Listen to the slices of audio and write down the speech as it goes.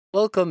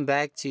Welcome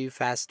back to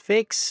Fast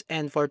Fix,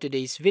 and for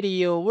today's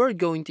video, we're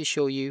going to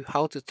show you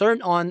how to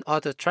turn on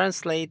auto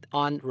translate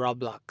on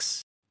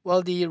Roblox.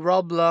 Well, the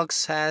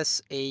Roblox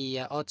has a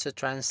auto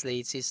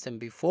translate system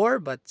before,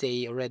 but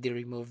they already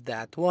removed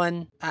that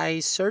one.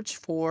 I searched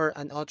for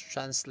an auto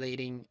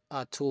translating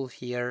tool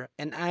here,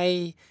 and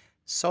I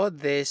saw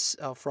this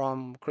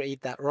from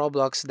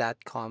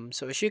create.roblox.com.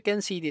 So as you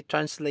can see, the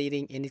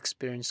translating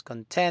inexperienced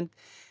content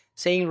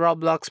saying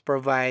Roblox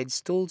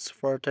provides tools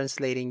for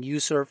translating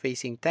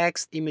user-facing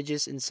text,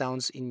 images, and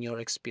sounds in your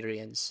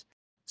experience.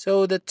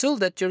 So the tool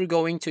that you're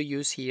going to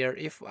use here,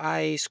 if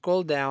I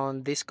scroll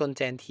down this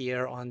content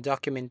here on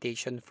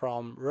documentation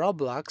from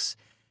Roblox,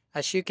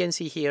 as you can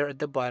see here at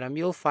the bottom,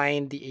 you'll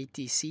find the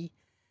ATC,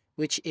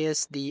 which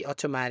is the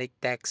automatic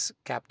text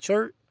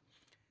capture.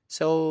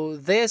 So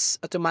this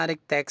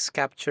automatic text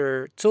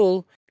capture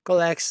tool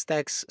collects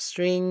text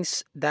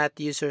strings that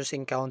users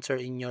encounter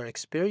in your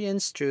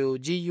experience through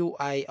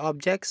GUI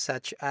objects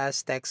such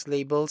as text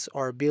labels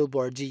or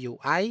billboard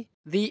GUI.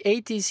 The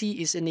ATC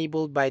is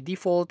enabled by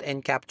default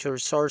and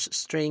captures source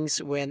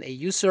strings when a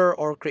user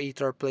or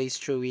creator plays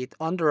through it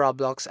on the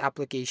Roblox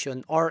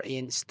application or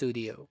in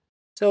Studio.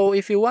 So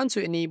if you want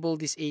to enable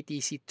this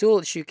ATC tool,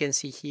 as you can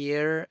see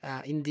here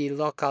in the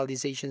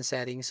localization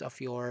settings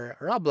of your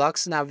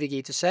Roblox,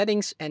 navigate to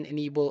settings and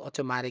enable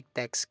automatic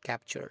text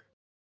capture.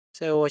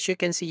 So as you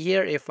can see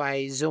here, if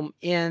I zoom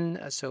in,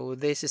 so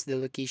this is the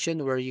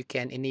location where you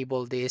can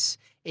enable this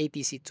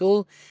ATC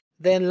tool.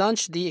 Then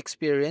launch the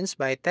experience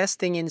by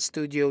testing in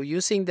Studio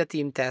using the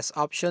Team Test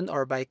option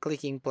or by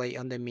clicking play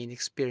on the main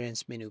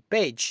experience menu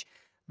page.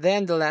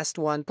 Then the last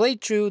one, play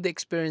through the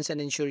experience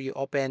and ensure you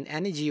open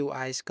any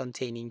GUIs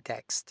containing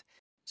text.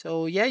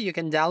 So yeah, you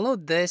can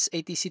download this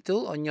ATC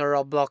tool on your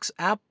Roblox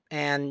app,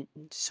 and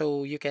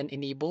so you can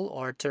enable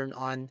or turn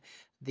on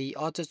the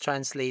auto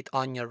translate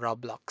on your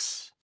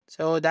Roblox.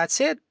 So that's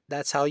it.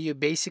 That's how you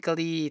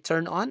basically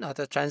turn on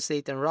auto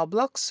translate in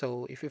Roblox.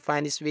 So if you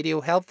find this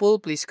video helpful,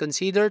 please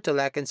consider to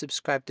like and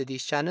subscribe to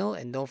this channel,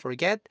 and don't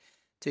forget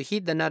to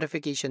hit the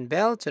notification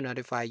bell to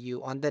notify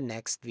you on the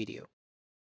next video.